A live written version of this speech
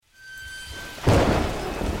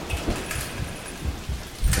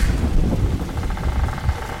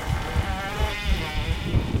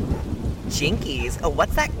Jinkies,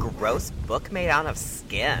 what's that gross book made out of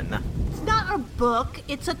skin? It's not a book,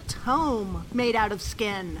 it's a tome made out of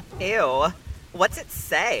skin. Ew. What's it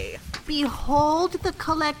say? Behold the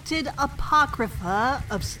collected apocrypha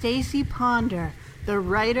of Stacy Ponder, the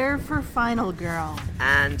writer for Final Girl.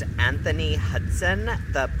 And Anthony Hudson,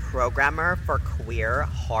 the programmer for Queer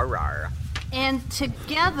Horror. And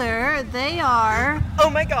together they are... Oh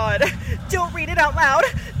my god! Don't read it out loud!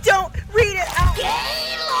 Don't read it out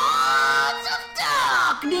Gaylords of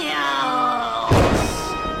Darkness!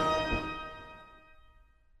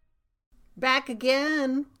 Back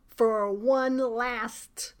again for one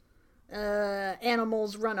last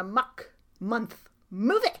Animals Run Amok month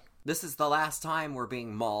movie. This is the last time we're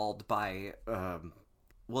being mauled by,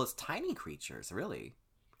 it's tiny creatures, really.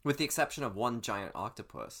 With the exception of one giant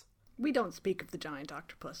octopus. We don't speak of the giant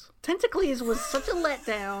octopus. Tentacles was such a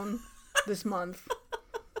letdown this month.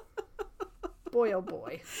 Boy, oh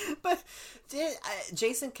boy. But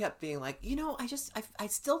Jason kept being like, I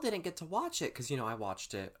still didn't get to watch it because, I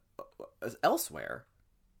watched it elsewhere.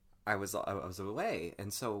 I was away.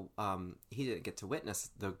 And so he didn't get to witness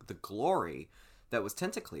the glory that was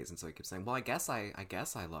Tentacles. And so he kept saying, well, I guess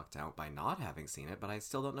I lucked out by not having seen it, but I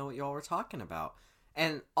still don't know what y'all were talking about.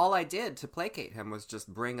 And all I did to placate him was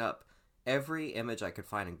just bring up every image I could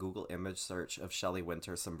find in Google image search of Shelley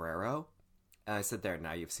Winter's sombrero. And I said, there,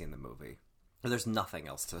 now you've seen the movie. There's nothing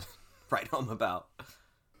else to write home about.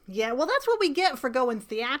 Yeah, well, that's what we get for going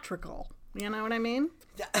theatrical. You know what I mean?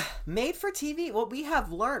 Made for TV,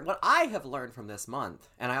 what I have learned from this month,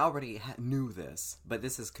 and I already knew this, but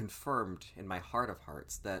this is confirmed in my heart of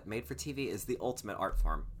hearts, that made for TV is the ultimate art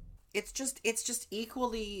form. It's just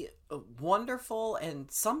equally wonderful and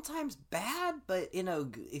sometimes bad, but in a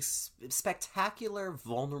spectacular,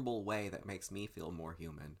 vulnerable way that makes me feel more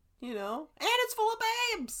human. And it's full of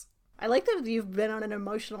babes! I like that you've been on an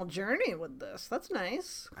emotional journey with this. That's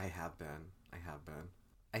nice. I have been.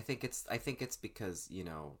 I think it's because,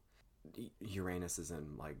 Uranus is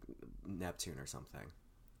in, like, Neptune or something.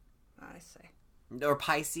 I see. Or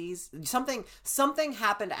Pisces. Something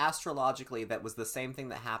happened astrologically that was the same thing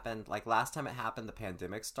that happened, like, last time it happened, the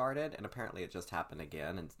pandemic started, and apparently it just happened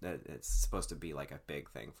again, and it's supposed to be, like, a big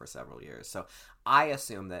thing for several years. So I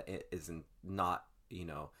assume that it is not,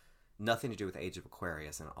 nothing to do with Age of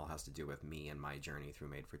Aquarius, and it all has to do with me and my journey through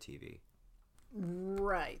Made for TV.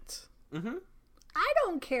 Right. Mm-hmm. I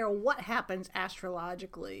don't care what happens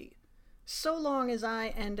astrologically, so long as I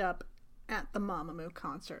end up at the Mamamoo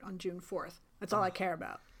concert on June 4th. That's all I care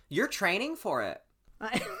about. You're training for it.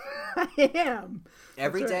 I am.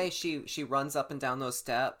 Every day she runs up and down those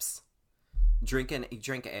steps, drink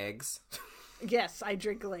eggs. Yes, I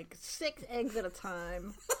drink like 6 eggs at a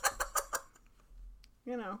time.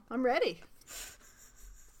 I'm ready.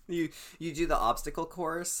 You do the obstacle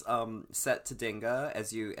course set to Dinga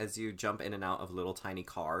as you jump in and out of little tiny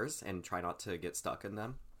cars and try not to get stuck in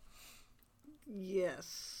them.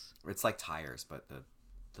 Yes. It's like tires, but the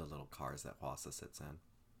little cars that Wassa sits in.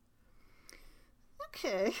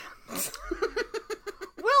 Okay.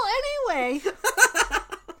 Well, anyway.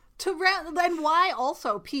 Then why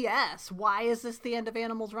also, P.S., why is this the end of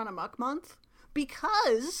Animals Run Amok month?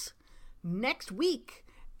 Because next week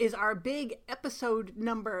is our big episode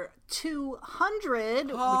number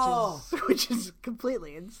 200, which is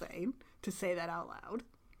completely insane to say that out loud.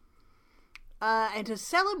 And to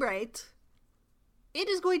celebrate, it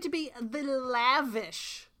is going to be the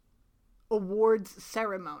lavish awards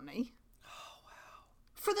ceremony. Oh, wow.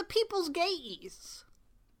 For the People's Gayies.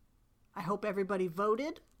 I hope everybody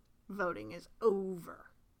voted. Voting is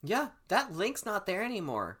over. Yeah, that link's not there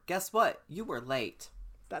anymore. Guess what? You were late.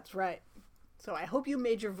 That's right. So I hope you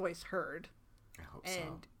made your voice heard. I hope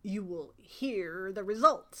and you will hear the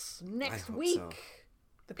results next week. So.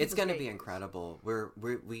 It's going to be incredible.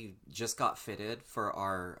 We just got fitted for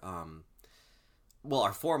our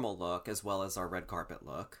our formal look as well as our red carpet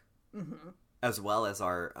look, as well as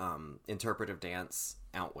our interpretive dance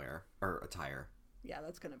outwear or attire. Yeah,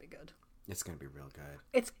 that's going to be good. It's going to be real good.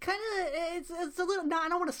 It's kind of, it's a little, I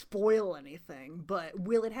don't want to spoil anything, but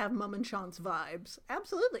will it have Mum and Sean's vibes?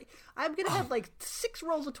 Absolutely. I'm going to have like 6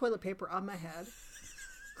 rolls of toilet paper on my head.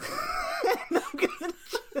 And I'm going to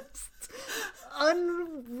just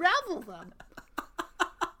unravel them.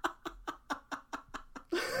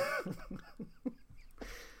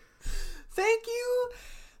 Thank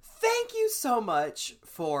you so much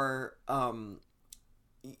for,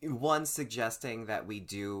 one, suggesting that we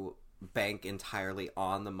do bank entirely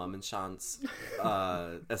on the Mum and Sean's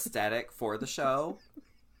aesthetic for the show,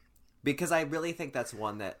 because I really think that's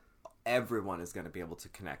one that everyone is going to be able to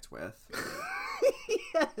connect with.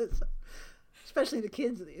 Yes. Especially the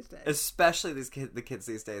kids these days. Especially the kids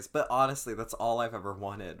these days. But honestly, that's all I've ever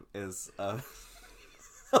wanted is a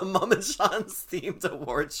Mom and Sean's themed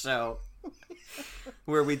award show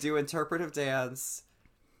where we do interpretive dance.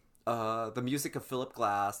 The music of Philip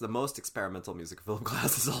Glass, the most experimental music of Philip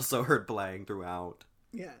Glass, is also heard playing throughout.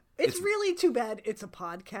 Yeah. It's really too bad it's a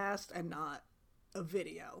podcast and not a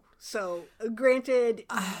video. So, granted,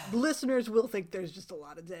 listeners will think there's just a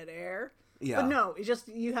lot of dead air. Yeah. But no, it's just,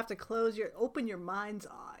 you have to open your mind's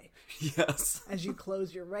eye. Yes. As you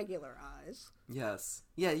close your regular eyes. Yes.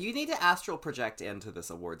 Yeah, you need to astral project into this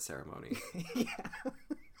award ceremony. Yeah.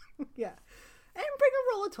 Yeah. And bring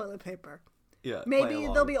a roll of toilet paper. Yeah. Maybe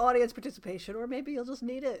there'll be audience participation, or maybe you'll just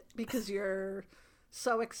need it because you're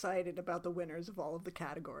so excited about the winners of all of the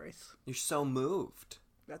categories. You're so moved.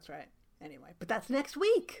 That's right. Anyway, but that's next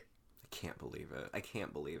week. I can't believe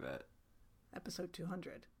it. Episode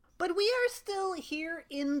 200. But we are still here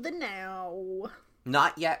in the now.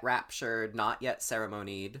 Not yet raptured, not yet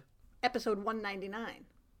ceremonied. Episode 199.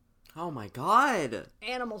 Oh my god.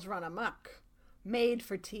 Animals Run Amok. Made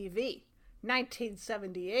for TV.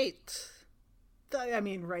 1978. I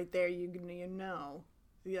mean, right there, you know.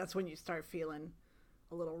 That's when you start feeling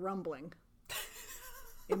a little rumbling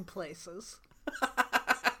in places.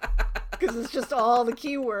 Because it's just all the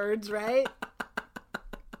keywords, right?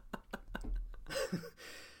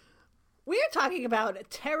 We are talking about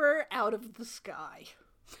Terror Out of the Sky.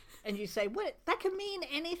 And you say, what? That could mean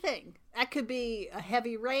anything. That could be a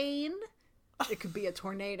heavy rain. It could be a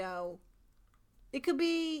tornado. It could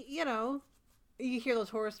be, you hear those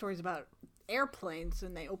horror stories about airplanes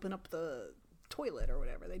and they open up the toilet or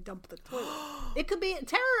whatever. They dump the toilet. It could be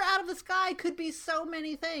terror out of the sky. Could be so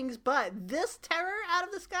many things. But this terror out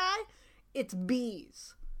of the sky, it's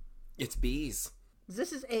bees. It's bees.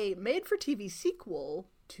 This is a made-for-TV sequel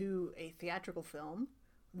to a theatrical film,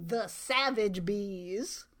 The Savage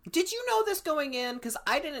Bees. Did you know this going in? Because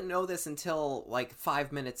I didn't know this until like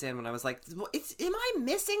 5 minutes in when I was like, am I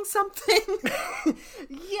missing something?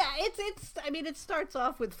 Yeah, it starts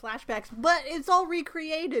off with flashbacks, but it's all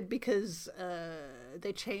recreated because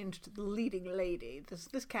they changed the leading lady.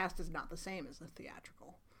 This cast is not the same as the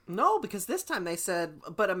theatrical. No, because this time they said,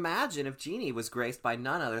 but imagine if Jeannie was graced by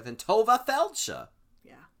none other than Tova Feldsha.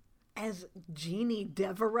 Yeah. As Jeannie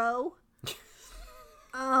Devereaux.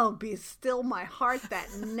 Oh, be still my heart, that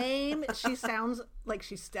name. She sounds like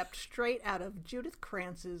she stepped straight out of Judith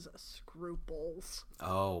Krantz's Scruples.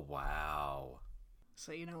 Oh, wow.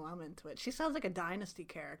 So, I'm into it. She sounds like a Dynasty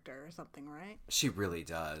character or something, right? She really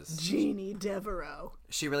does. Jeannie Devereaux.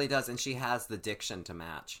 She really does, and she has the diction to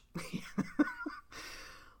match.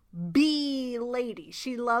 Bee lady.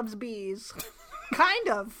 She loves bees. Kind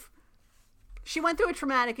of. She went through a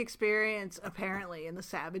traumatic experience, apparently, in the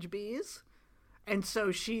Savage Bees. And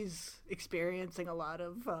so she's experiencing a lot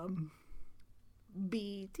of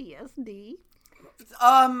PTSD.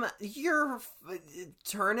 You're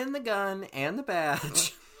turning the gun and the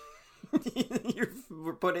badge.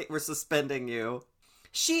 We're suspending you.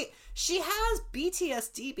 She has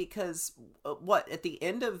PTSD because at the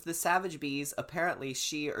end of the Savage Bees, apparently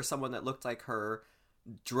she or someone that looked like her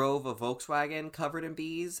drove a Volkswagen covered in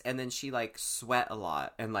bees, and then she like sweat a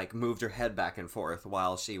lot and like moved her head back and forth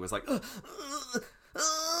while she was like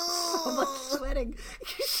so much sweating.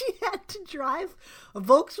 She had to drive a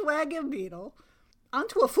Volkswagen Beetle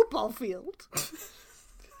onto a football field.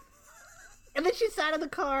 And then she sat in the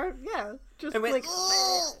car, just and went,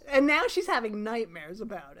 and now she's having nightmares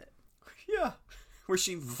about it. Yeah. Where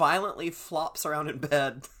she violently flops around in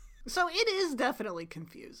bed. So it is definitely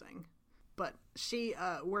confusing. But she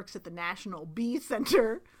works at the National Bee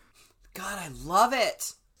Center. God, I love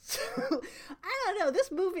it. I don't know.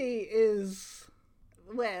 This movie is,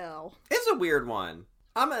 it's a weird one.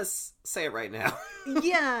 I'm going to say it right now.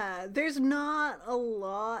 Yeah, there's not a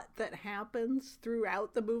lot that happens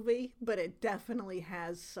throughout the movie, but it definitely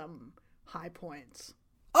has some high points.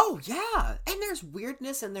 Oh, yeah. And there's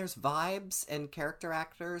weirdness and there's vibes and character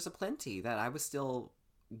actors aplenty that I was still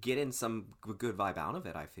getting some good vibe out of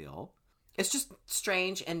it, I feel. It's just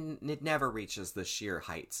strange, and it never reaches the sheer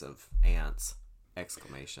heights of Ants!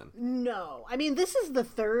 Exclamation. No. I mean, this is the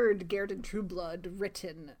third Gerdon Trueblood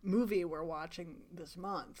written movie we're watching this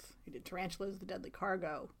month. He did Tarantulas, The Deadly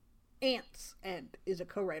Cargo, Ants, and is a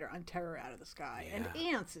co-writer on Terror Out of the Sky. Yeah. And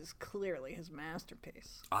Ants is clearly his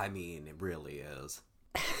masterpiece. I mean, it really is.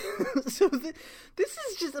 So this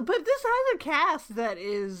is just, but this has a cast that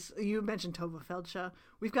is, you mentioned Tova Feldsha.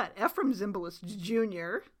 We've got Ephraim Zimbalist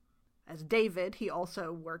Jr., as David. He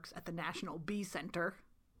also works at the National Bee Center.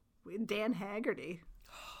 Dan Haggerty,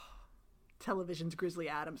 television's Grizzly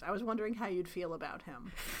Adams. I was wondering how you'd feel about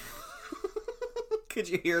him. Could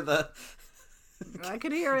you hear I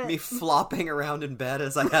could hear it. me flopping around in bed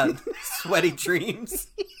as I had sweaty dreams?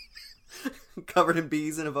 Covered in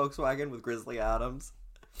bees in a Volkswagen with Grizzly Adams.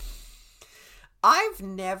 I've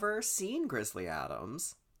never seen Grizzly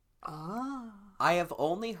Adams. Ah. I have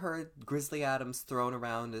only heard Grizzly Adams thrown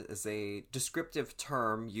around as a descriptive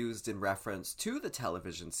term used in reference to the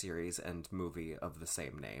television series and movie of the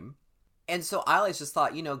same name. And so I always just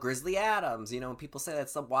thought, Grizzly Adams, people say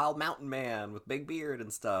that's some wild mountain man with big beard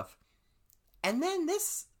and stuff. And then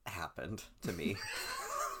this happened to me.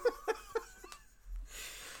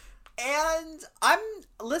 And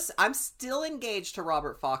I'm still engaged to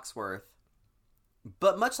Robert Foxworth.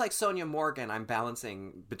 But much like Sonia Morgan, I'm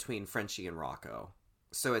balancing between Frenchie and Rocco.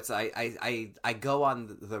 So it's I go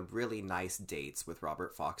on the really nice dates with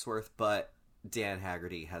Robert Foxworth, but Dan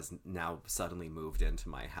Haggerty has now suddenly moved into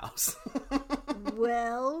my house.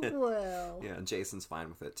 Well. Yeah, and Jason's fine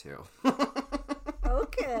with it too.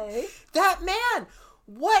 Okay. That man!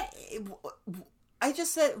 What? I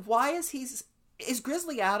just said, why is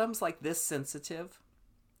Grizzly Adams like this sensitive?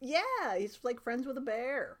 Yeah, he's like friends with a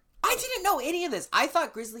bear. I didn't know any of this. I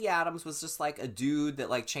thought Grizzly Adams was just like a dude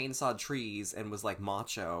that like chainsawed trees and was like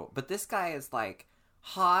macho. But this guy is like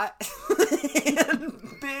hot and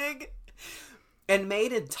big and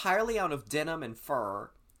made entirely out of denim and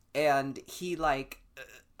fur. And he like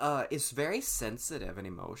is very sensitive and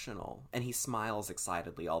emotional. And he smiles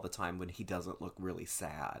excitedly all the time when he doesn't look really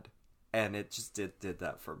sad. And it just did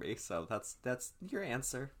that for me. So that's your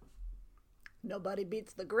answer. Nobody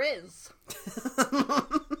beats the Grizz.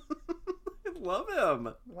 Love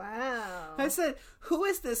him. Wow. I said, who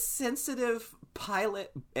is this sensitive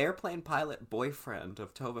airplane pilot boyfriend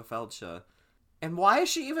of Tova Feldsha? And why is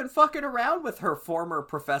she even fucking around with her former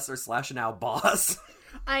professor / now boss?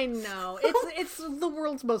 I know. It's the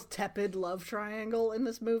world's most tepid love triangle in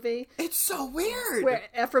this movie. It's so weird. Where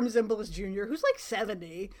Ephraim Zimbalist Jr., who's like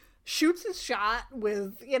 70, shoots his shot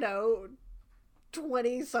with,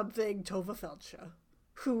 20-something Tova Feldsha,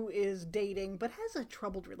 who is dating but has a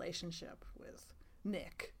troubled relationship with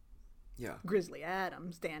Nick. Yeah. Grizzly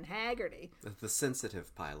Adams, Dan Haggerty. The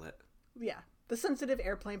sensitive pilot. Yeah. The sensitive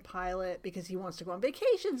airplane pilot because he wants to go on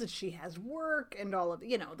vacations and she has work and all of,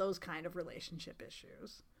 those kind of relationship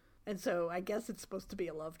issues. And so I guess it's supposed to be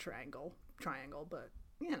a love triangle, but,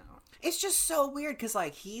 It's just so weird because,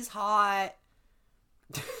 like, he's hot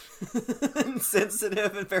and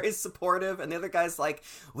sensitive and very supportive, and the other guy's like,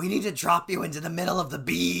 we need to drop you into the middle of the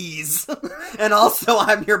bees. And also,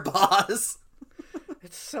 I'm your boss.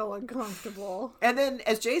 It's so uncomfortable. And then,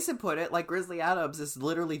 as Jason put it, like, Grizzly Adams is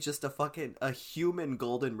literally just a human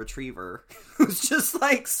golden retriever who's just,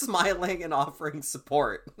 like, smiling and offering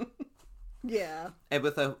support. Yeah. And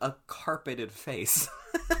with a carpeted face.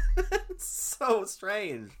 It's so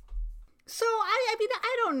strange. So,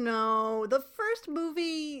 I don't know. The first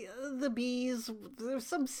movie, The Bees, there's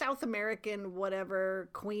some South American whatever,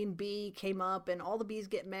 queen bee came up and all the bees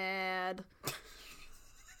get mad.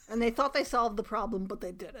 And they thought they solved the problem, but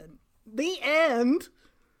they didn't. The end.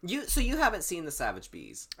 So you haven't seen The Savage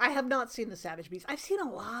Bees? I have not seen The Savage Bees. I've seen a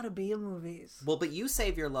lot of bee movies. Well, but you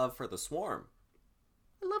save your love for The Swarm.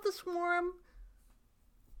 I love The Swarm.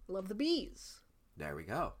 I love The Bees. There we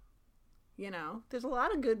go. There's a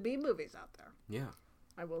lot of good bee movies out there. Yeah.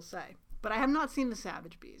 I will say. But I have not seen The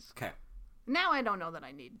Savage Bees. Okay. Now I don't know that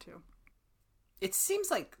I need to. It seems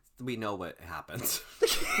like we know what happens.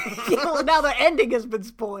 Now the ending has been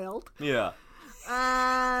spoiled. Yeah.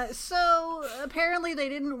 So apparently they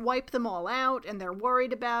didn't wipe them all out and they're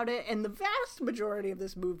worried about it. And the vast majority of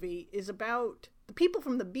this movie is about the people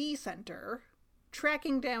from the bee center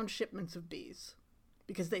tracking down shipments of bees.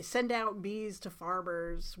 Because they send out bees to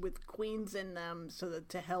farmers with queens in them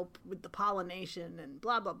to help with the pollination and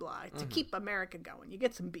blah, blah, blah. To keep America going. You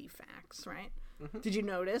get some bee facts, right? Mm-hmm. Did you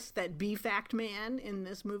notice that bee fact man in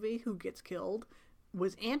this movie who gets killed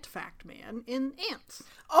was ant fact man in Ants?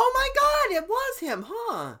 Oh my god, it was him,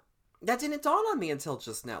 huh? That didn't dawn on me until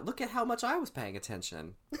just now. Look at how much I was paying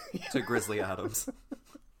attention to Grizzly Adams.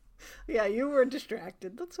 Yeah, you were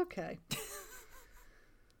distracted. That's okay.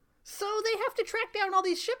 So they have to track down all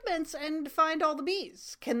these shipments and find all the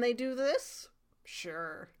bees. Can they do this?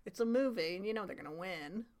 Sure. It's a movie, and they're going to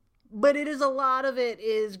win. But a lot of it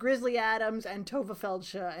is Grizzly Adams and Tova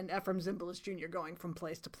Feldsha and Ephraim Zimbalist Jr. going from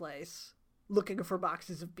place to place, looking for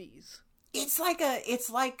boxes of bees. It's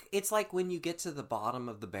like when you get to the bottom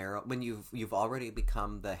of the barrel, when you've already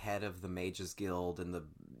become the head of the Mages Guild and the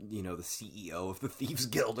CEO of the Thieves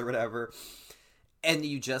Guild or whatever. And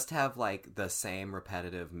you just have, like, the same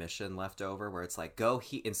repetitive mission left over where it's like,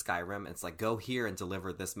 in Skyrim, it's like, go here and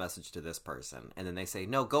deliver this message to this person. And then they say,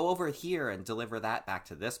 no, go over here and deliver that back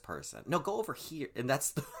to this person. No, go over here. And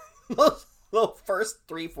that's the first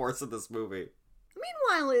 3/4 of this movie.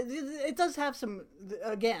 Meanwhile, it does have some,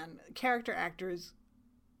 again, character actors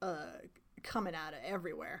coming out of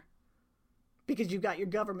everywhere. Because you've got your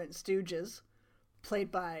government stooges.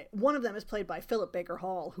 One of them is played by Philip Baker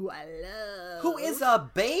Hall, who I love. Who is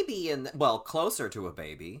a baby closer to a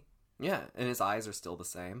baby. Yeah, and his eyes are still the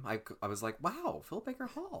same. I was like, wow, Philip Baker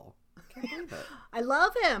Hall. I can't believe it. I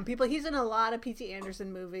love him. He's in a lot of P.T.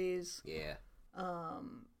 Anderson movies. Yeah.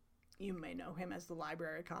 You may know him as the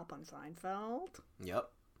library cop on Seinfeld.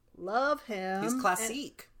 Yep. Love him. He's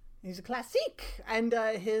classique. He's a classique. And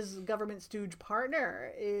his government stooge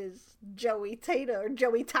partner is Joey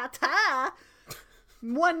Tata.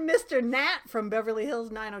 One Mr. Nat from Beverly Hills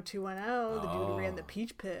 90210, the dude who ran the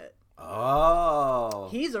Peach Pit. Oh.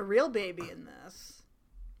 He's a real baby in this.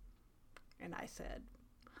 And I said,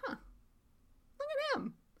 huh, look at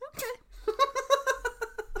him. Okay.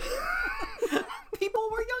 People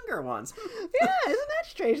were younger once. Yeah, isn't that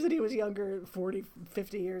strange that he was younger 40,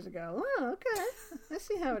 50 years ago? Oh, okay. I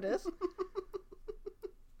see how it is.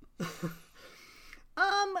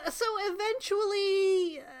 So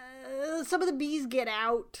eventually, some of the bees get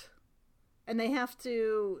out, and they have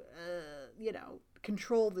to,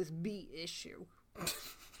 control this bee issue.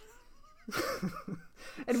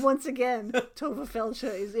 And once again, Tova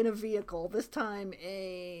Felcha is in a vehicle, this time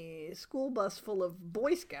a school bus full of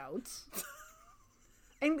Boy Scouts.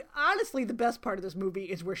 And honestly, the best part of this movie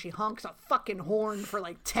is where she honks a fucking horn for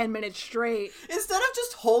like 10 minutes straight. Instead of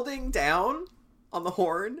just holding down on the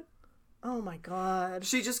horn. Oh my god.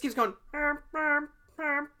 She just keeps going. I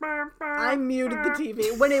muted the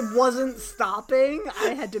TV. When it wasn't stopping, I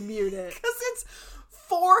had to mute it. Because it's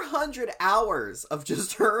 400 hours of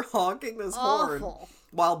just her honking this horn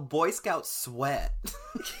while Boy Scouts sweat.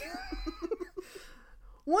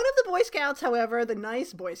 One of the Boy Scouts, however, the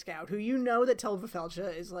nice Boy Scout, who you know that Tova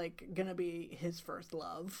Felcha is, like, gonna be his first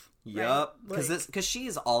love. Yep. Because like,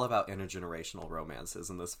 she's all about intergenerational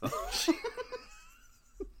romances in this film.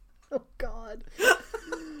 Oh, God.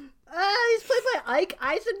 He's played by Ike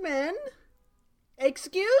Eisenman.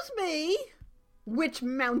 Excuse me. Witch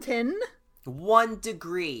Mountain. 1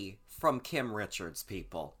 degree from Kim Richards,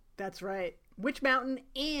 people. That's right. Witch Mountain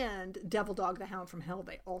and Devil Dog the Hound from Hell,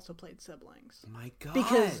 they also played siblings. Oh my God.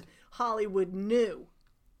 Because Hollywood knew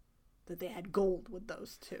that they had gold with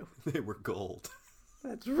those two. They were gold.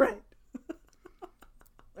 That's right.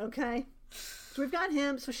 Okay. So we've got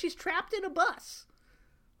him. So she's trapped in a bus.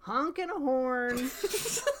 Honking a horn.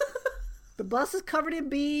 The bus is covered in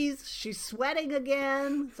bees. She's sweating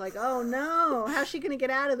again. It's like, oh no. How's she going to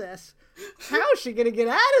get out of this? How is she going to get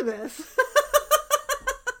out of this?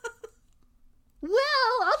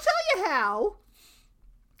 Well, I'll tell you how.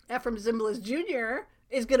 Ephraim Zimbalist Jr.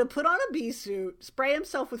 is going to put on a bee suit, spray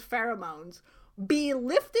himself with pheromones, be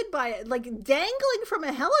lifted by it, like dangling from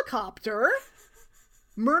a helicopter.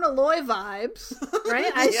 Myrna Loy vibes,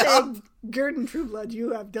 right? I say, Gurdon Trueblood,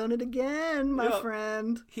 you have done it again, my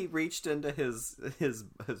friend. He reached into his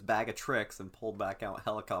bag of tricks and pulled back out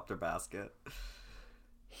helicopter basket.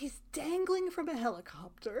 He's dangling from a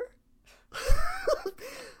helicopter.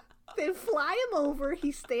 They fly him over.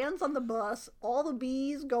 He stands on the bus. All the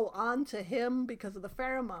bees go on to him because of the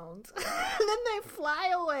pheromones. And then they fly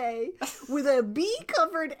away with a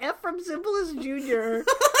bee-covered Ephraim Zimbalist Jr.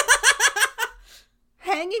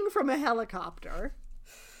 hanging from a helicopter.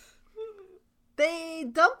 They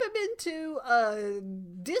dump him into a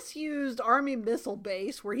disused army missile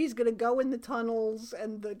base where he's going to go in the tunnels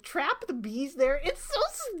and trap the bees there. It's so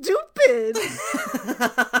stupid.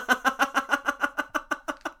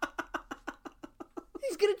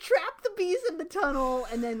 He's going to trap the bees in the tunnel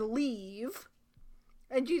and then leave.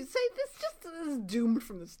 And you say this just is doomed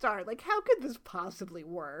from the start. Like, how could this possibly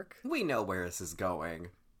work? We know where this is going.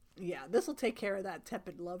 Yeah, this will take care of that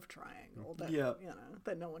tepid love triangle that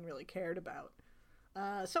that no one really cared about.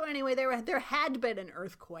 So anyway, there had been an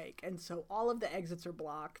earthquake, and so all of the exits are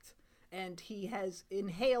blocked, and he has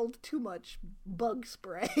inhaled too much bug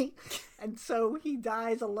spray, and so he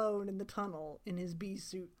dies alone in the tunnel in his bee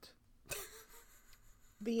suit.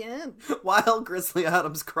 The end. While Grizzly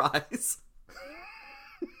Adams cries.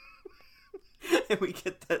 And we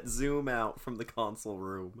get that zoom out from the console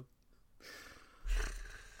room.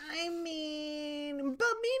 I mean,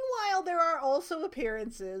 but meanwhile, there are also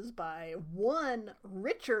appearances by one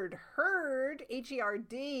Richard Herd, Herd,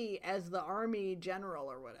 as the army general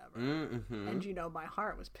or whatever. Mm-hmm. And you know, my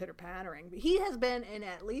heart was pitter-pattering. He has been in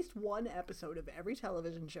at least one episode of every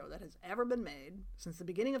television show that has ever been made since the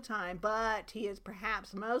beginning of time, but he is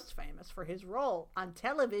perhaps most famous for his role on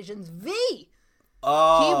television's V.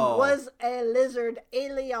 Oh. He was a lizard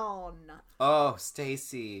alien. Oh,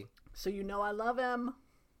 Stacy. So you know I love him.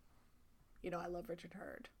 You know I love Richard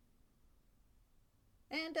Herd.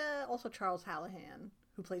 And also Charles Hallahan,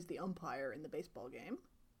 who plays the umpire in the baseball game.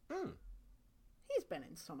 He's been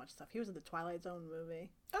in so much stuff. He was in the Twilight Zone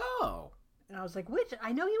movie. Oh. And I was like, which?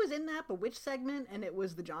 I know he was in that, but which segment? And it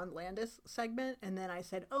was the John Landis segment. And then I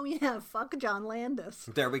said, oh yeah, fuck John Landis.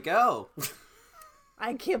 There we go.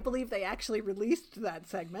 I can't believe they actually released that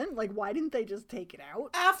segment. Like, why didn't they just take it out?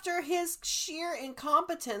 After his sheer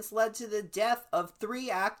incompetence led to the death of 3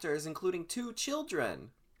 actors, including 2 children.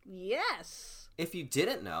 Yes. If you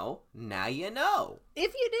didn't know, now you know.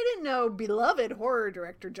 If you didn't know, beloved horror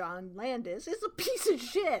director John Landis is a piece of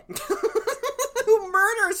shit. Who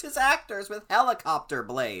murders his actors with helicopter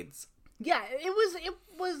blades. Yeah, it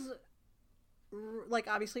was like,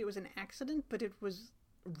 obviously it was an accident, but it was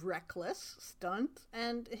reckless stunt,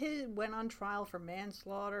 and he went on trial for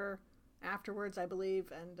manslaughter afterwards, I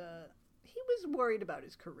believe, and he was worried about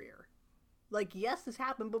his career. Like, yes, this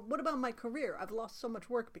happened, but what about my career? I've lost so much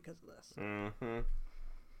work because of this.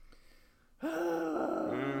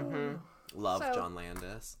 Love John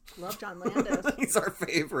Landis. Love John Landis. He's our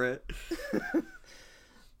favorite.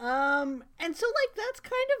 And so, like, that's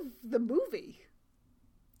kind of the movie,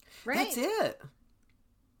 right? That's it.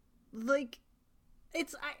 Like,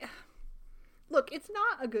 look, it's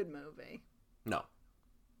not a good movie. No.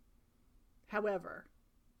 However,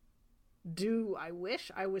 do I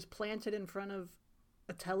wish I was planted in front of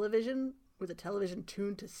a television with a television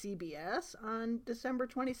tuned to CBS on December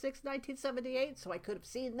 26, 1978, so I could have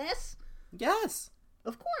seen this? Yes.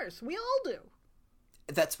 Of course, we all do.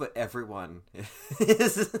 That's what everyone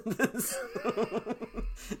is.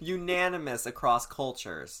 Unanimous across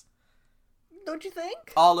cultures. Don't you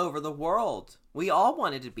think? All over the world. We all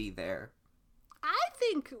wanted to be there. I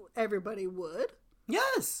think everybody would.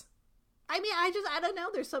 Yes. I mean, I don't know.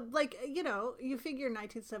 There's some, like, you know, you figure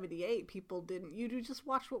 1978, people didn't, you just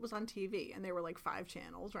watched what was on TV, and there were like 5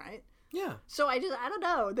 channels, right? Yeah. So I don't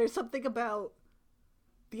know. There's something about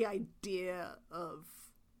the idea of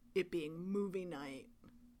it being movie night.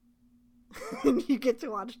 And you get to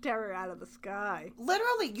watch Terror Out of the Sky.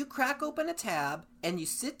 Literally, you crack open a tab, and you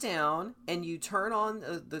sit down, and you turn on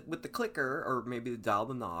with the clicker, or maybe dial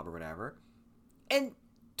the knob or whatever, and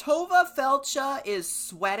Tova Feldsha is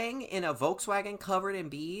sweating in a Volkswagen covered in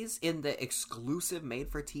bees in the exclusive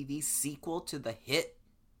made-for-TV sequel to the hit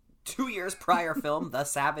 2 years prior film, The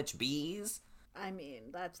Savage Bees. I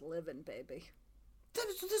mean, that's living, baby.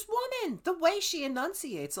 This woman, the way she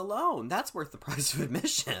enunciates alone, that's worth the price of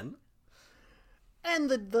admission.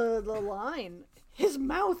 And the line, his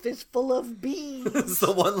mouth is full of bees. It's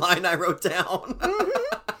the one line I wrote down.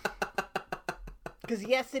 Because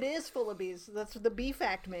yes, it is full of bees. That's the bee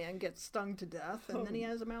fact man gets stung to death, and then he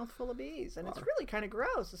has a mouth full of bees. And it's really kind of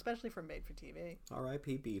gross, especially for made for TV.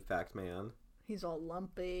 R.I.P. Bee Fact Man. He's all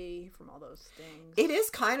lumpy from all those stings. It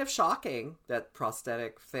is kind of shocking, that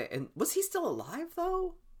prosthetic thing. And was he still alive,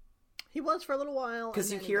 though? He was for a little while.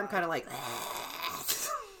 Because you hear him kind of like...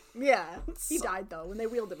 Yeah, he died though. When they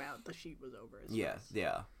wheeled him out, the sheet was over his face.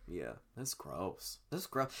 Yeah. That's gross.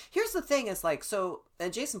 Here's the thing, is like, so,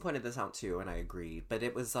 and Jason pointed this out too, and I agree, but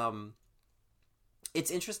it was,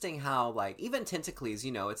 it's interesting how, like, even Tentacles,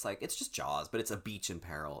 you know, it's like, it's just Jaws, but it's a beach in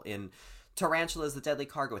peril. In Tarantulas, the Deadly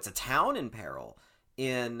Cargo, it's a town in peril.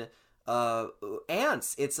 In,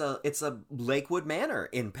 Ants, it's a Lakewood Manor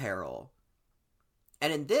in peril.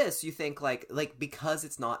 And in this, you think, like, because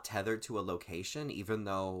it's not tethered to a location, even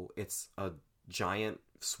though it's a giant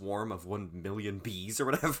swarm of 1 million bees or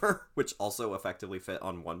whatever, which also effectively fit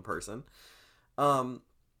on one person,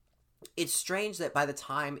 it's strange that by the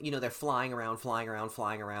time, you know, they're flying around,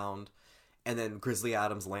 and then Grizzly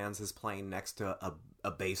Adams lands his plane next to a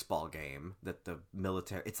baseball game that the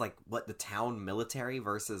military... It's like, what, the town military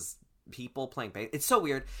versus people playing baseball? It's so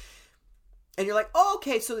weird. And you're like, oh,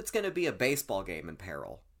 okay, so it's going to be a baseball game in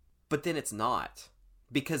peril. But then it's not.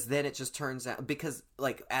 Because then it just turns out... Because,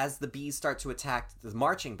 like, as the bees start to attack the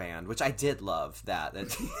marching band, which I did love that.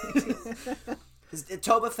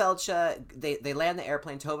 Tova Feldsha, they land the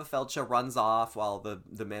airplane, Tova Feldsha runs off while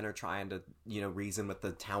the men are trying to, you know, reason with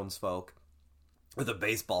the townsfolk. or the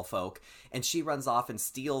baseball folk, and she runs off and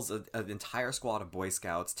steals an entire squad of Boy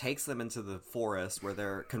Scouts, takes them into the forest where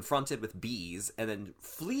they're confronted with bees, and then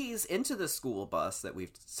flees into the school bus that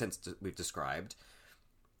we've described.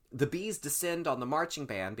 The bees descend on the marching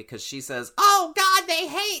band because she says, "Oh God, they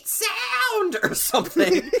hate sound," or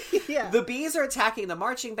something. Yeah. The bees are attacking the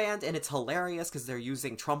marching band, and it's hilarious because they're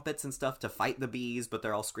using trumpets and stuff to fight the bees, but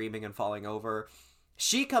they're all screaming and falling over.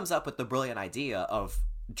 She comes up with the brilliant idea of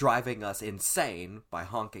driving us insane by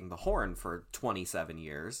honking the horn for 27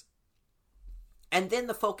 years. And then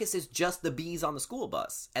the focus is just the bees on the school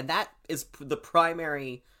bus. And that is the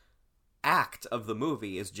primary act of the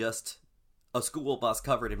movie, is just a school bus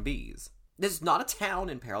covered in bees. This is not a town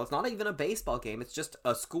in peril. It's not even a baseball game. It's just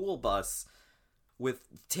a school bus with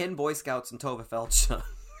 10 Boy Scouts and Tova Felcha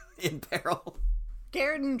in peril.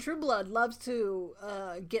 Garrett in True Blood loves to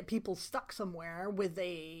get people stuck somewhere with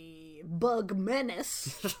a bug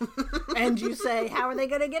menace. And you say, how are they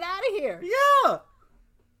going to get out of here? Yeah!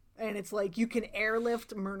 And it's like, you can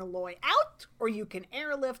airlift Myrna Loy out, or you can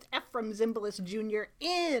airlift Ephraim Zimbalist Jr.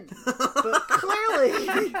 in. But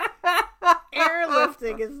clearly,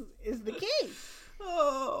 airlifting is the key.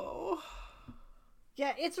 Oh.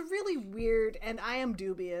 Yeah, it's really weird, and I am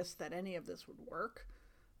dubious that any of this would work.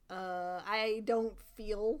 I don't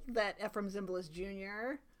feel that Ephraim Zimbalist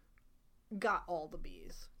Jr. got all the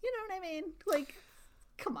bees. You know what I mean? Like,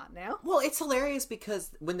 come on now. Well, it's hilarious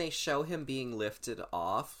because when they show him being lifted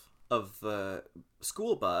off of the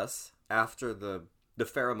school bus after the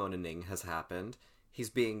pheromoning has happened, he's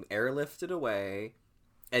being airlifted away,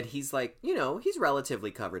 and he's like, you know, he's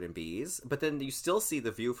relatively covered in bees, but then you still see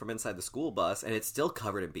the view from inside the school bus, and it's still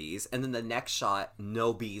covered in bees, and then the next shot,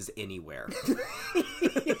 no bees anywhere.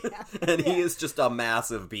 And he is just a mass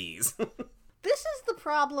of bees. This is the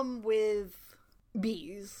problem with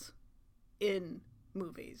bees in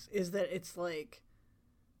movies, is that it's like,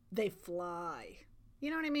 they fly. You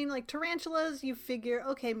know what I mean? Like, tarantulas, you figure,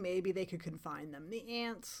 okay, maybe they could confine them. The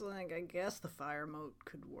ants, like, I guess the fire moat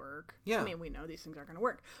could work. Yeah. I mean, we know these things aren't going to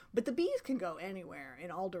work. But the bees can go anywhere, in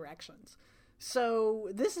all directions. So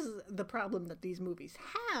this is the problem that these movies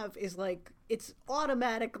have, is like, it's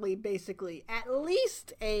automatically, basically, at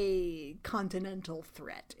least a continental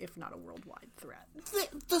threat, if not a worldwide threat.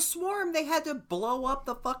 The swarm, they had to blow up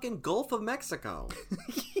the fucking Gulf of Mexico.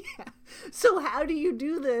 Yeah. So how do you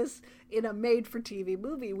do this in a made-for-TV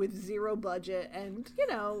movie with zero budget and, you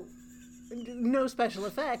know, no special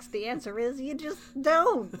effects? The answer is you just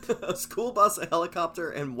don't. A school bus, a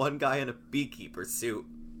helicopter, and one guy in a beekeeper suit.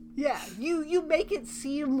 Yeah, you make it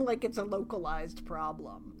seem like it's a localized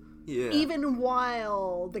problem. Yeah. Even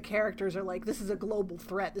while the characters are like, this is a global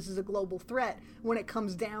threat, this is a global threat, when it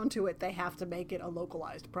comes down to it, they have to make it a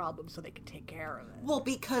localized problem so they can take care of it. Well,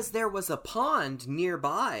 because there was a pond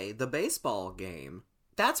nearby the baseball game.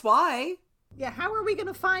 That's why. Yeah, how are we going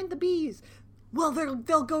to find the bees? Well, they'll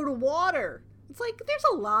go to water. It's like, there's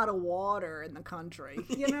a lot of water in the country,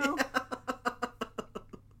 you know?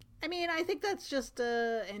 I mean, I think that's just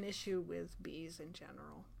an issue with bees in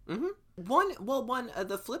general. Mm-hmm.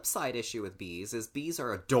 The flip side issue with bees is bees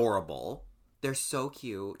are adorable. They're so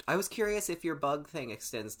cute. I was curious if your bug thing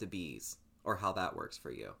extends to bees, or how that works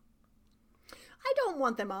for you. I don't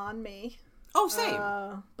want them on me. Oh,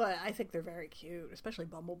 same. But I think they're very cute, especially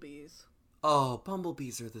bumblebees. Oh,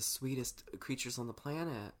 bumblebees are the sweetest creatures on the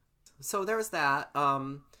planet. So there was that.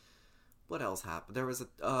 What else happened? There was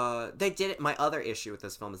they did it. My other issue with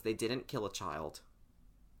this film is they didn't kill a child.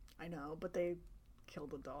 I know, but they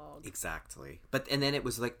killed a dog. Exactly. And then it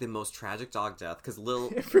was like the most tragic dog death because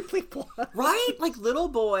It really was. Right? Like, little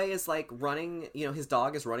boy is like running, you know, his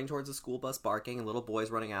dog is running towards the school bus barking, and little boy's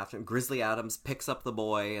running after him. Grizzly Adams picks up the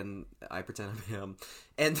boy, and I pretend I'm him.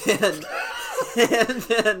 And then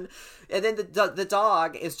the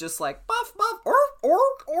dog is just like buff buff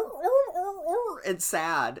and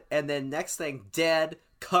sad, and then next thing, dead,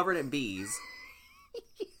 covered in bees.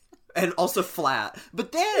 And also flat.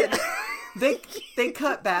 But then they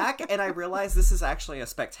cut back, and I realized this is actually a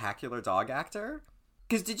spectacular dog actor.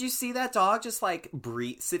 Because did you see that dog just like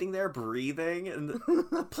sitting there breathing and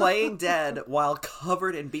playing dead while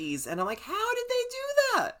covered in bees? And I'm like, how did they do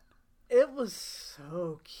that? It was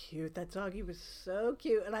so cute. That doggy was so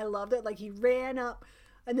cute. And I loved it. Like, he ran up,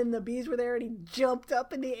 and then the bees were there, and he jumped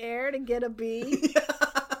up in the air to get a bee. Yeah.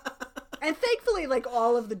 And thankfully, like,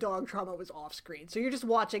 all of the dog trauma was off screen. So you're just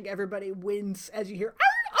watching everybody wince as you hear,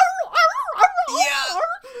 Yeah.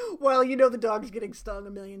 well, you know the dog's getting stung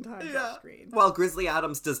a million times off screen. Well, Grizzly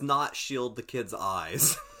Adams does not shield the kid's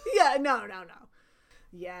eyes. Yeah, no.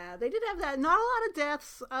 Yeah, they did have that. Not a lot of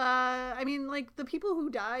deaths. I mean, like, the people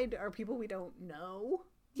who died are people we don't know.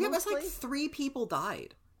 Yeah, it was like mostly? 3 people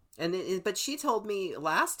died. But she told me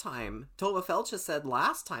last time, Tova Felcha said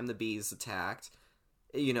last time the bees attacked,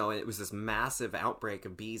 it was this massive outbreak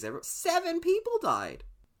of bees. 7 people died.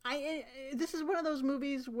 This is one of those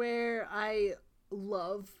movies where I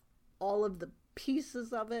love all of the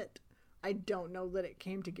pieces of it. I don't know that it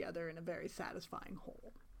came together in a very satisfying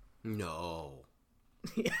whole. No.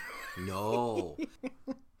 No.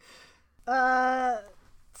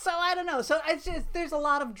 So I don't know. So it's just, there's a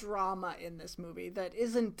lot of drama in this movie that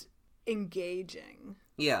isn't engaging.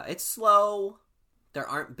 Yeah, it's slow. There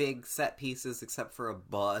aren't big set pieces except for a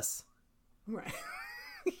bus. Right.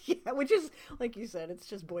 Yeah, which is, like you said, it's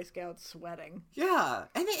just Boy Scouts sweating. Yeah,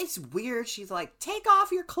 and it's weird. She's like, take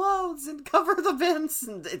off your clothes and cover the vents.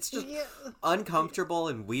 And it's just uncomfortable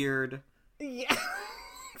and weird. Yeah.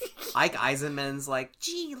 Ike Eisenman's like,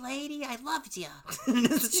 gee, lady, I loved you.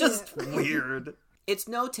 It's just weird. It's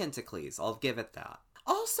no Tentacles, I'll give it that.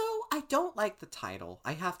 Also, I don't like the title.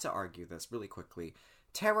 I have to argue this really quickly.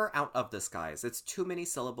 Terror Out of the Skies. It's too many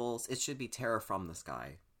syllables. It should be Terror from the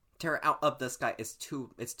Sky. Terror Out of the Sky is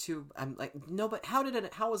too, I'm like, no, but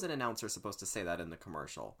how was an announcer supposed to say that in the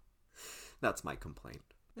commercial? That's my complaint.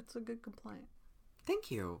 It's a good complaint.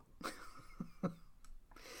 Thank you.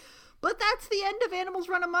 But that's the end of Animals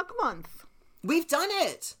Run Amok Month. We've done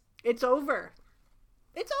it! It's over.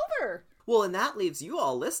 It's over. Well, and that leaves you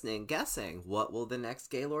all listening guessing, what will the next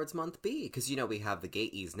Gaylords month be? Because, the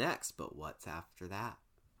Gayees next, but what's after that?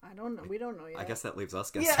 I don't know. We don't know yet. I guess that leaves us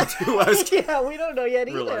guessing, too. Yeah, we don't know yet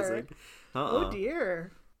either. Realizing. Oh,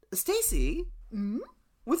 dear. Stacey,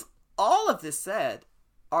 with all of this said,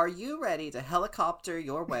 are you ready to helicopter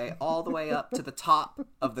your way all the way up to the top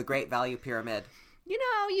of the Great Value Pyramid?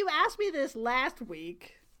 You asked me this last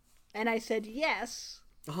week, and I said yes.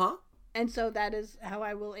 Uh-huh. And so that is how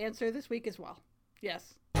I will answer this week as well.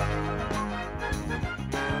 Yes.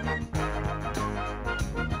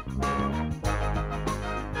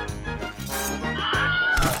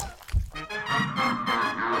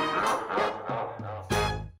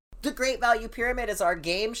 The Great Value Pyramid is our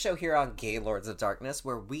game show here on Gaylords of Darkness,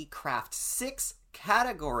 where we craft 6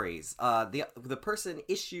 categories. The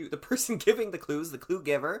person giving the clues, the clue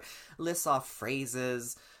giver, lists off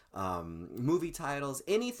phrases, movie titles,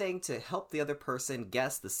 anything to help the other person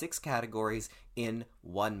guess the 6 categories in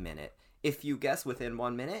 1 minute. If you guess within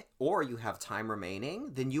 1 minute, or you have time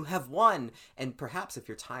remaining, then you have won. And perhaps if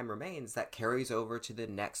your time remains, that carries over to the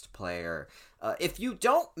next player. If you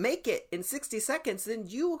don't make it in 60 seconds, then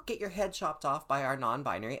you get your head chopped off by our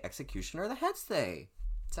non-binary executioner, the Headstay.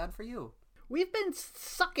 Sad for you. We've been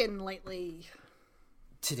sucking lately.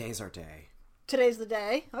 Today's our day. Today's the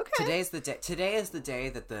day? Okay. Today's the day. Today is the day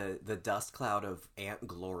that the dust cloud of ant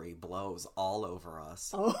glory blows all over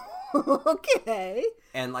us. Oh, okay.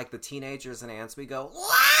 And like the teenagers and ants, we go,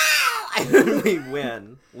 wow! And we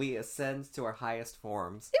win. We ascend to our highest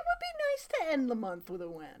forms. It would be nice to end the month with a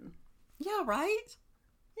win. Yeah, right?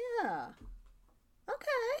 Yeah.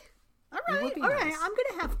 Okay. All right. would be All right. nice. I'm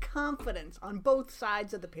going to have confidence on both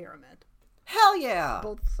sides of the pyramid. Hell yeah!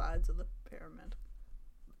 Both sides of the pyramid.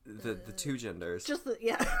 The 2 genders. Just the,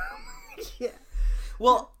 yeah. Yeah.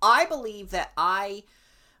 Well, I believe that I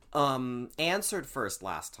answered first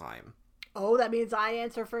last time. Oh, that means I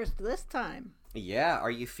answer first this time. Yeah,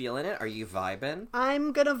 are you feeling it? Are you vibing?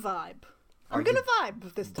 I'm gonna vibe. I'm gonna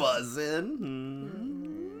vibe this time.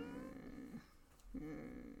 Buzzing?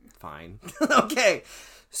 Fine. Okay.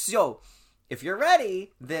 So, if you're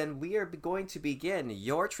ready, then we are going to begin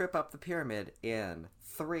your trip up the pyramid in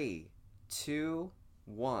 3, 2,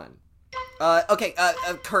 1. Okay,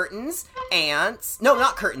 curtains, ants. No,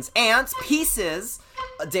 not curtains. Ants, pieces,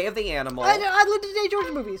 Day of the Animal. I lived in Day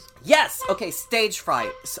George movies. Yes! Okay, Stage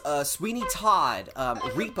Fright, Sweeney Todd,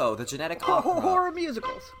 Repo, the genetic opera. Horror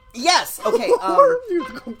musicals. Yes! Okay, Horror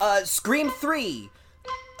musicals. Scream 3,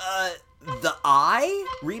 The Eye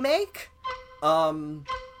remake,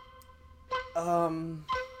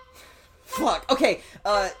 fuck. Okay.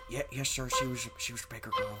 Yeah, sure. She was a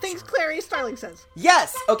bigger girl. Things sure. Clarice Starling says.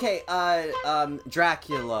 Yes. Okay.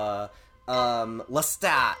 Dracula.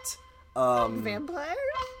 Lestat. Vampires?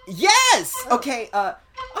 Yes. Okay. Oh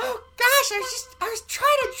gosh, I was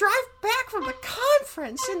trying to drive back from the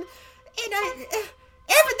conference, and Evan,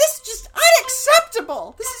 this is just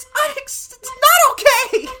unacceptable. This is it's not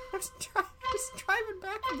okay. I was driving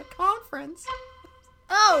back from the conference.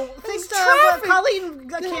 Oh, There's thanks to what traffic. Colleen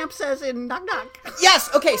Camp says in Knock Knock. Yes.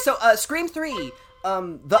 Okay. So, Scream 3,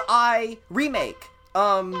 The Eye remake.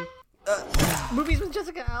 Movies with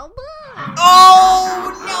Jessica Alba.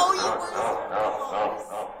 Oh no, you were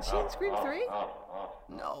so close. She in Scream 3?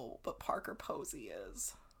 No, but Parker Posey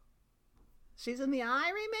is. She's in the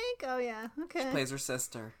Eye remake? Oh, yeah. Okay. She plays her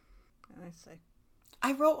sister. I see.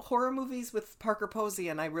 I wrote horror movies with Parker Posey,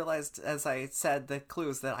 and I realized as I said the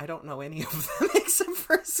clues that I don't know any of them except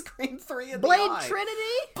for Scream 3 and Blade The Eye.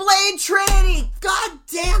 Trinity? Blade Trinity! God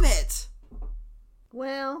damn it!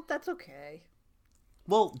 Well, that's okay.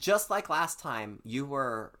 Well, just like last time, you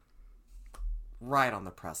were right on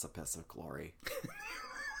the precipice of glory.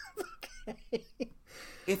 Okay.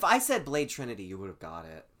 If I said Blade Trinity, you would have got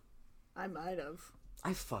it. I might have.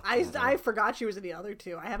 I I forgot she was in the other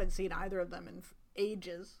two. I haven't seen either of them in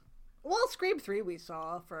ages. Well, Scream 3 we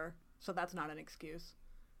saw so that's not an excuse.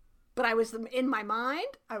 But in my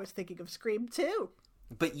mind, I was thinking of Scream 2.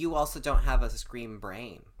 But you also don't have a Scream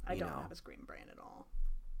brain. I don't have a Scream brain at all.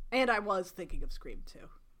 And I was thinking of Scream 2.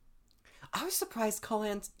 I was surprised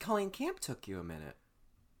Colleen Camp took you a minute.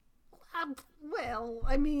 Well,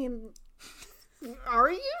 I mean,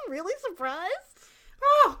 are you really surprised?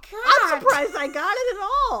 Oh, God. I'm surprised I got it at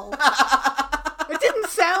all. It didn't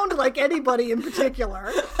sound like anybody in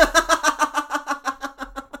particular.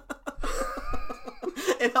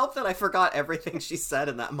 It helped that I forgot everything she said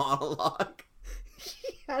in that monologue.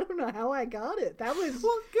 I don't know how I got it. That was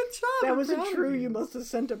good job. That wasn't true. You must have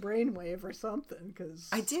sent a brainwave or something. Cause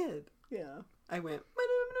I did. Yeah. I went.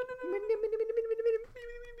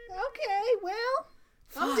 Okay, well,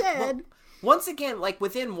 I'm dead. Well, once again, like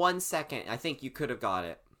within 1 second, I think you could have got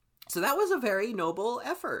it. So that was a very noble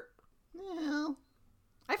effort. Well,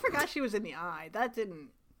 I forgot she was in the Eye. That didn't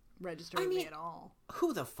register with me at all.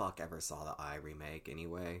 Who the fuck ever saw the Eye remake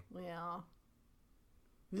anyway? Yeah.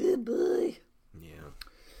 Good boy. Yeah.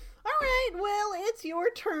 All right, well, it's your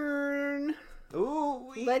turn.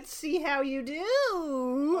 Ooh. Let's see how you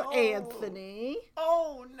do, Anthony.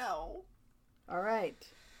 Oh, no. All right.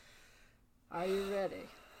 Are you ready?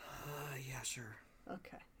 Yeah, sure.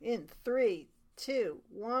 Okay. In 3, 2,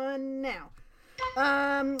 1, now.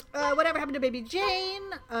 Whatever happened to Baby Jane?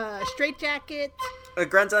 Straight Jacket.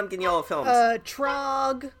 Grand Dame Guignol films.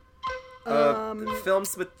 Trog.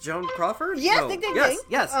 Films with Joan Crawford? Yes, No. ding, ding, yes, ding.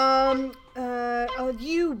 Yes.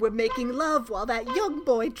 You were making love while that young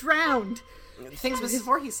boy drowned. Things Mrs.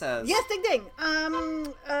 Voorhees says. Yes, ding, ding.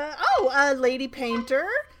 Lady Painter.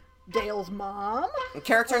 Dale's mom.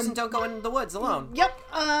 Characters in Don't Go in the Woods Alone. Yep.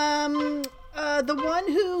 The one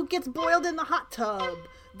who gets boiled in the hot tub.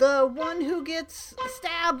 The one who gets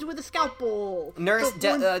stabbed with a scalpel.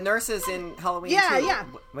 Nurses in Halloween 2. Yeah.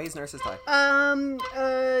 Ways nurses die.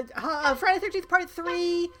 Friday the 13th Part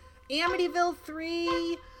 3. Amityville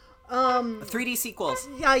 3. 3D sequels.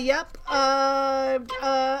 Yep.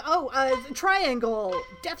 Triangle.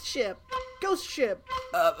 Death Ship. Ghost Ship.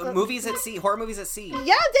 Movies at sea. Horror movies at sea.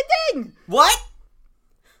 Yeah, ding ding! What?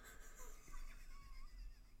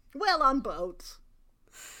 Well, on boats.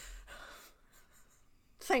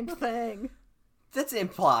 Same thing. That's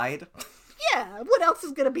implied. Yeah, what else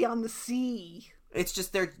is gonna be on the sea? It's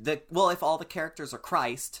just if all the characters are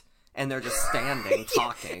Christ and they're just standing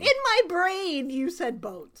talking. In my brain, you said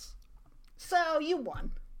boats. So you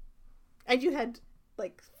won. And you had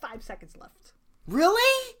like 5 seconds left.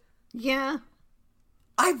 Really? Yeah.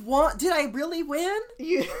 Did I really win?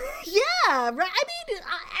 Yeah, right. I mean,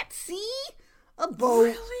 at sea, a boat.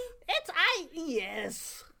 Really?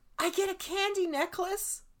 Yes. I get a candy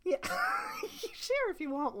necklace? Yeah. Sure, if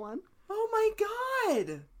you want one. Oh my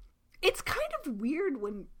God. It's kind of weird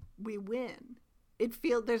when we win.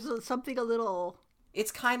 There's something a little.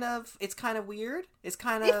 It's kind of weird. It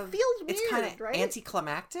feels weird, it's kind of right?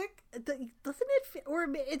 anticlimactic. Doesn't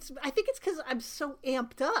it? I think it's because I'm so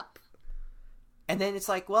amped up. And then it's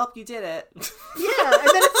like, well, you did it. Yeah, and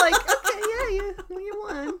then it's like, okay, yeah, you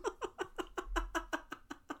won.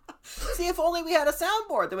 See, if only we had a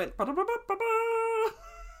soundboard that went, ba-da-ba-ba-ba-ba.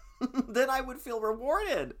 Then I would feel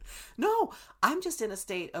rewarded. No, I'm just in a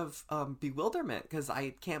state of bewilderment because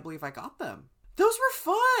I can't believe I got them. Those were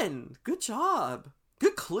fun. Good job.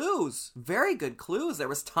 Good clues. Very good clues. There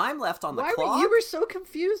was time left on the clock. You were so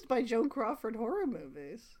confused by Joan Crawford horror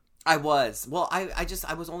movies. I was. Well, I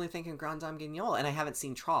was only thinking Grand Dame Guignol, and I haven't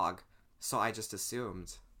seen Trog, so I just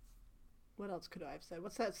assumed. What else could I have said?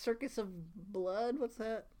 What's that? Circus of Blood? What's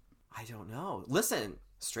that? I don't know. Listen,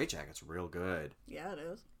 Straight Jacket's real good. Yeah, it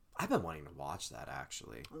is. I've been wanting to watch that,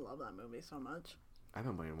 actually. I love that movie so much. I've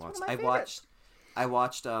been wanting to watch. One of my favorites. I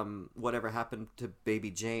watched Whatever Happened to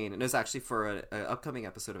Baby Jane, and it was actually for an upcoming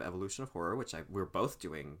episode of Evolution of Horror, which we're both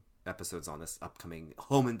doing episodes on this upcoming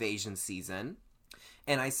home invasion season.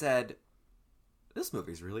 And I said, this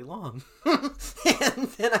movie's really long. And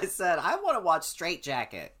then I said, I want to watch Straight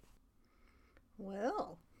Jacket.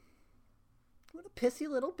 Well, what a pissy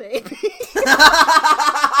little baby.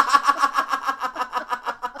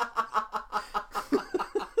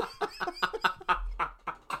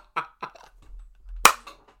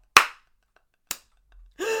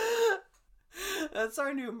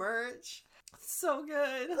 so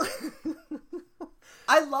good.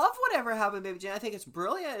 I love Whatever Happened, Baby Jane. I think it's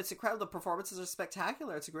brilliant. It's incredible. The performances are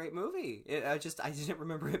spectacular. It's a great movie. I didn't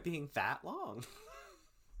remember it being that long.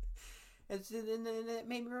 And it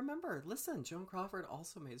made me remember. Listen, Joan Crawford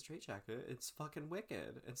also made Straight Jacket. It's fucking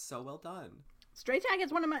wicked. It's so well done. Straight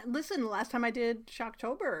Jacket's one of my... Listen, last time I did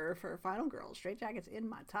Shocktober for Final Girl, Straight Jacket's in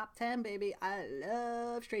my top 10, baby. I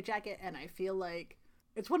love Straight Jacket, and I feel like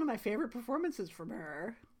it's one of my favorite performances from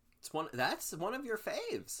her. That's one of your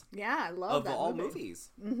faves. Yeah, I love that of all movie.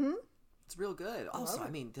 Movies. Mm-hmm. It's real good. Also, I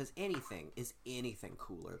mean, is anything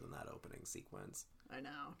cooler than that opening sequence? I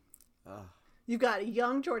know. Ugh. You've got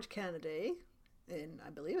young George Kennedy in,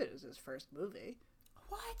 I believe it was his first movie.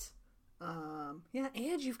 What? Yeah,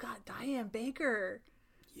 and you've got Diane Baker.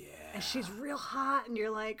 Yeah. And she's real hot, and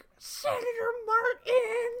you're like, Senator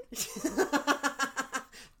Martin!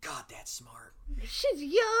 God, that's smart. She's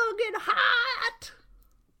young and hot!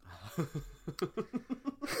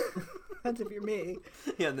 That's if you're me.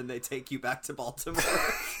 Yeah, and then they take you back to Baltimore.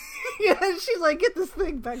 Yeah, she's like, get this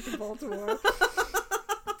thing back to Baltimore.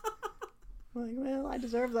 I'm like, well, I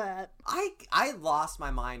deserve that. I lost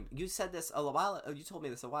my mind. You said this you told me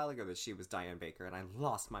this a while ago that she was Diane Baker, and I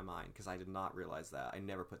lost my mind because I did not realize that. I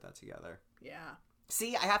never put that together. Yeah.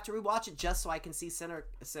 See, I have to rewatch it just so I can see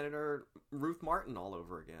Senator Ruth Martin all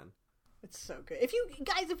over again. It's so good. If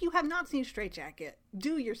you have not seen Straight Jacket,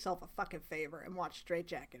 do yourself a fucking favor and watch Straight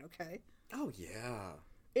Jacket, okay? Oh, yeah.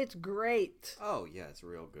 It's great. Oh, yeah, it's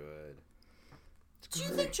real good. Do you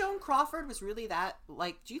think Joan Crawford was really that,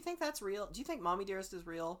 do you think that's real? Do you think Mommy Dearest is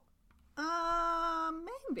real?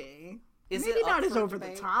 Maybe. Is maybe it not as for over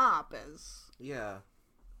debate? the top as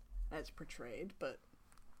portrayed, but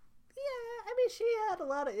yeah, I mean, she had a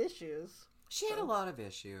lot of issues. She had a lot of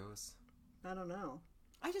issues. I don't know.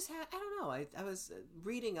 I don't know. I was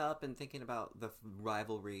reading up and thinking about the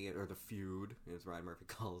rivalry, or the feud, as Ryan Murphy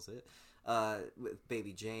calls it, with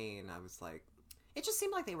Baby Jane. I was like, it just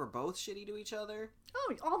seemed like they were both shitty to each other.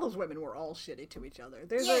 Oh, all those women were all shitty to each other.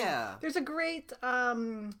 There's a great,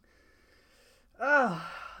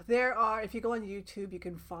 there are, if you go on YouTube, you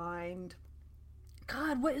can find,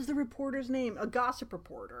 God, what is the reporter's name? A gossip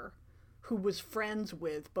reporter who was friends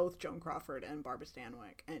with both Joan Crawford and Barbara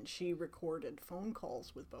Stanwyck, and she recorded phone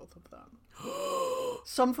calls with both of them.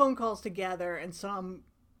 Some phone calls together and some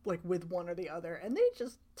with one or the other, and they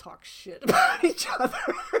just talk shit about each other.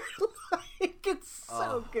 It's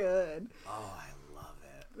so good. Oh, I love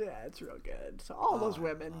it. Yeah, it's real good. So all those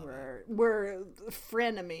women were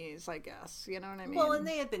frenemies, I guess. You know what I mean? Well, and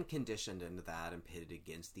they had been conditioned into that and pitted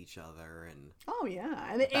against each other, and oh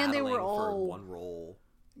yeah, and they were all for one role.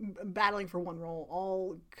 Battling for one role,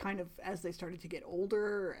 all kind of as they started to get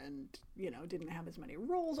older and, didn't have as many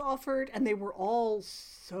roles offered, and they were all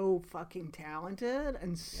so fucking talented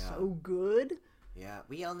and so good. Yeah,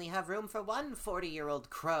 we only have room for one 40-year-old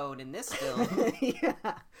crone in this film.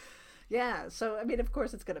 Yeah, so, I mean, of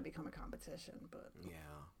course it's going to become a competition, but yeah,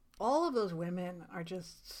 all of those women are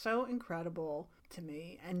just so incredible to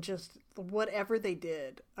me, and just whatever they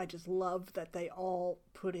did, I just love that they all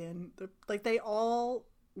put in, they all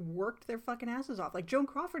worked their fucking asses off. Joan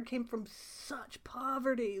Crawford came from such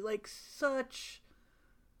poverty, such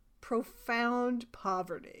profound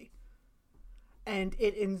poverty, and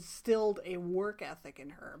it instilled a work ethic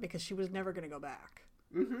in her because she was never going to go back.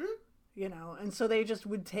 And so they just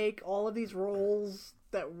would take all of these roles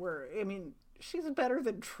that were, I mean, she's better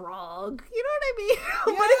than Trog, you know what I mean? Yeah,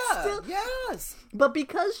 but it's still, yes. But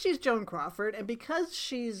because she's Joan Crawford and because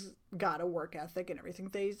she's got a work ethic and everything,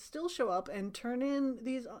 they still show up and turn in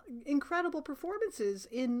these incredible performances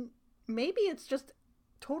in, maybe it's just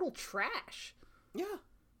total trash. Yeah.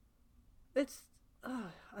 It's,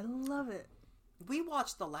 I love it. We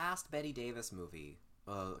watched the last Bette Davis movie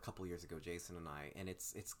a couple years ago, Jason and I, and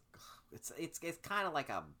it's kind of like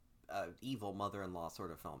a evil mother-in-law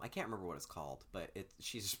sort of film. I can't remember what it's called, but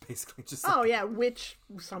she's basically just witch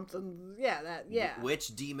something,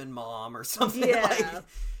 witch demon mom or something,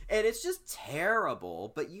 and it's just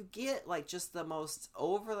terrible. But you get just the most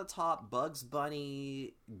over-the-top Bugs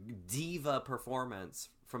Bunny diva performance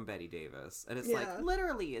from Bette Davis, and it's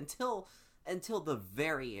literally until the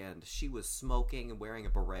very end, she was smoking and wearing a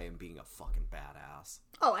beret and being a fucking badass.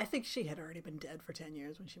 Oh, I think she had already been dead for 10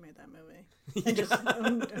 years when she made that movie. And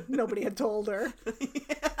just nobody had told her.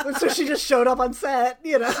 Yeah. So she just showed up on set,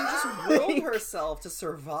 She just willed herself to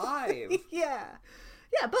survive. Yeah.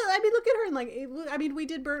 Yeah, but I mean, look at her and we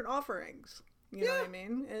did Burnt Offerings. You know what I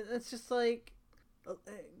mean? It's just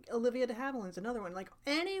Olivia de Havilland's another one.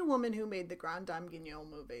 Any woman who made the Grand Dame Guignol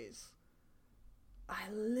movies, I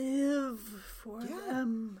live for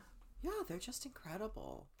them. Yeah, they're just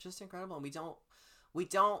incredible. And we don't... We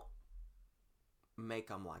don't make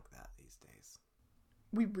them like that these days.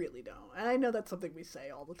 We really don't. And I know that's something we say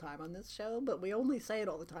all the time on this show, but we only say it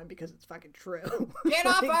all the time because it's fucking true. Get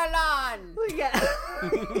off our lawn! Yeah.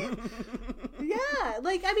 Yeah.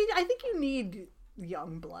 Like, I mean, I think you need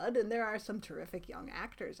young blood, and there are some terrific young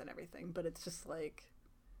actors and everything, but it's just like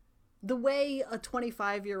the way a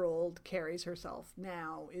 25-year-old carries herself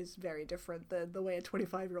now is very different than the way a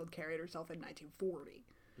 25-year-old carried herself in 1940.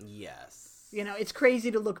 Yes. You know, it's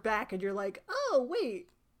crazy to look back and you're like, oh, wait,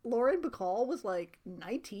 Lauren Bacall was like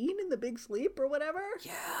 19 in The Big Sleep or whatever.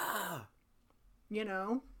 Yeah. You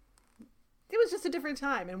know, it was just a different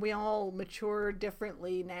time, and we all mature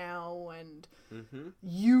differently now, and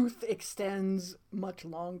youth extends much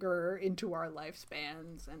longer into our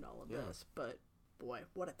lifespans and all of this. But boy,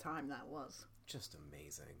 what a time that was. Just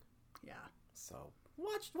amazing. Yeah. So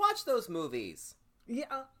watch those movies.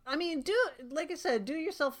 Yeah, I mean, like I said, do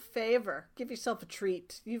yourself a favor. Give yourself a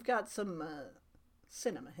treat. You've got some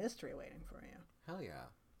cinema history waiting for you. Hell yeah.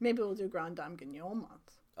 Maybe we'll do Grand Dame Guignol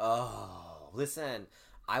month. Oh, listen,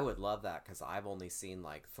 I would love that because I've only seen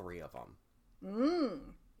like 3 of them.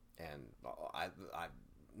 And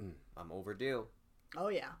I'm overdue. Oh,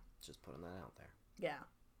 yeah. Just putting that out there. Yeah.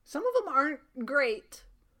 Some of them aren't great,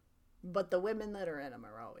 but the women that are in them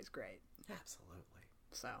are always great. Absolutely.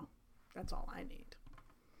 So that's all I need.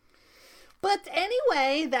 But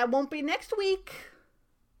anyway, that won't be next week.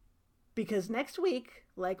 Because next week,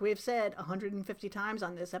 like we've said 150 times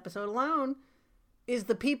on this episode alone, is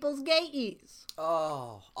the People's Gayees.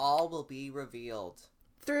 Oh, all will be revealed.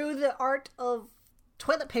 Through the art of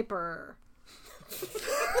toilet paper.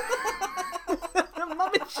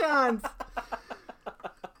 Mummichons.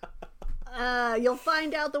 You'll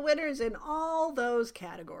find out the winners in all those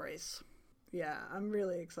categories. Yeah, I'm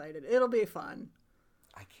really excited. It'll be fun.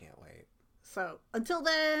 I can't wait. So, until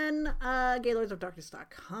then,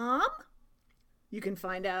 gaylordsofdarkness.com. You can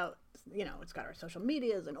find out, you know, it's got our social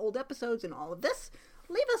medias and old episodes and all of this.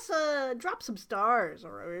 Leave us drop some stars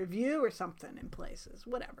or a review or something in places,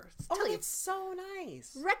 whatever. It's so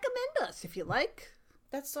nice. Recommend us if you like.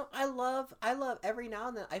 That's so, I love every now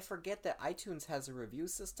and then I forget that iTunes has a review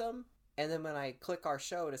system, and then when I click our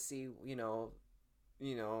show to see, you know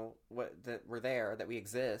what, that we're there, that we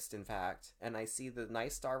exist, in fact, and I see the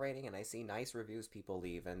nice star rating and I see nice reviews people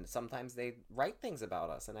leave, and sometimes they write things about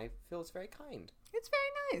us, and I feel it's very kind. It's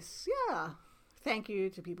very nice, yeah. Thank you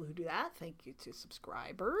to people who do that. Thank you to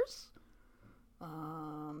subscribers.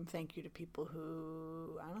 Thank you to people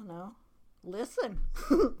who, I don't know, listen.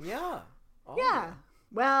 Yeah. Oh. Yeah.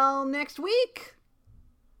 Well, next week.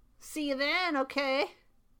 See you then, okay?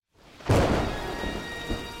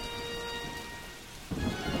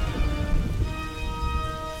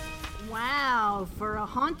 Wow, for a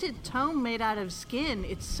haunted tome made out of skin,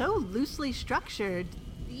 it's so loosely structured,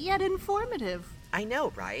 yet informative. I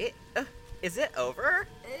know, right? Is it over?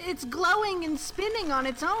 It's glowing and spinning on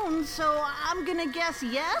its own, so I'm gonna guess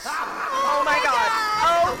yes? Oh my god!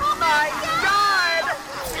 Oh my god!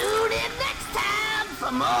 Tune in next time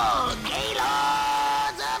for more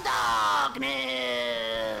Gaylords of Darkness!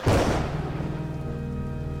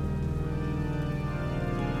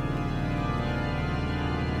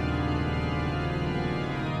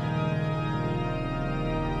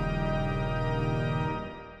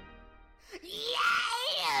 Yeah!